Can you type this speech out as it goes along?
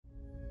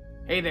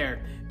Hey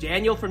there,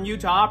 Daniel from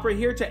Utah Opera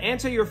here to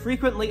answer your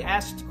frequently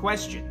asked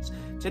questions.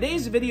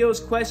 Today's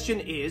video's question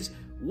is,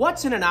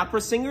 what's in an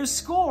opera singer's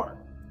score?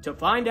 To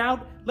find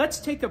out, let's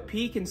take a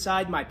peek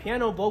inside my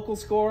piano vocal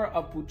score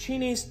of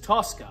Puccini's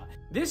Tosca.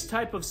 This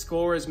type of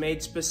score is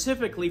made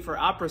specifically for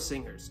opera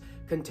singers,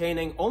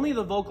 containing only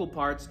the vocal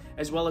parts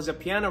as well as a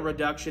piano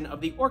reduction of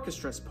the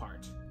orchestra's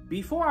part.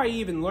 Before I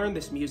even learn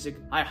this music,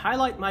 I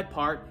highlight my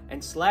part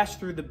and slash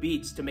through the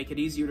beats to make it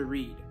easier to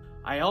read.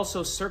 I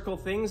also circle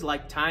things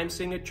like time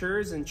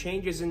signatures and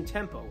changes in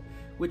tempo,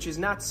 which is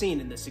not seen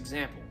in this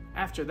example.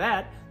 After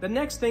that, the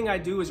next thing I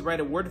do is write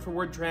a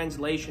word-for-word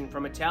translation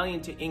from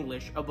Italian to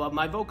English above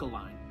my vocal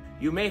line.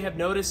 You may have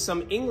noticed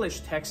some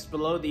English text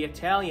below the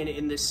Italian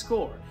in this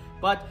score,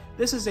 but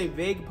this is a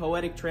vague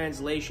poetic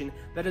translation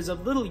that is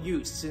of little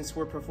use since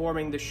we're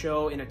performing the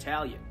show in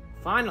Italian.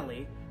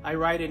 Finally, I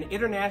write in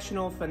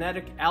international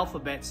phonetic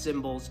alphabet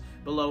symbols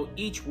below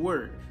each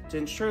word to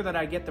ensure that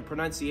I get the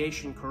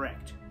pronunciation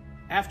correct.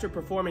 After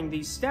performing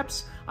these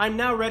steps, I'm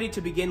now ready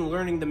to begin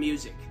learning the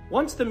music.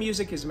 Once the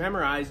music is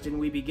memorized and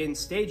we begin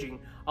staging,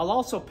 I'll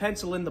also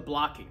pencil in the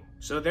blocking.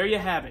 So there you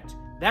have it.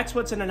 That's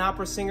what's in an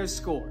opera singer's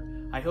score.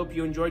 I hope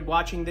you enjoyed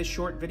watching this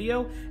short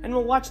video and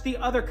will watch the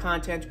other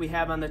content we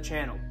have on the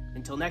channel.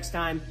 Until next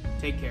time,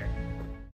 take care.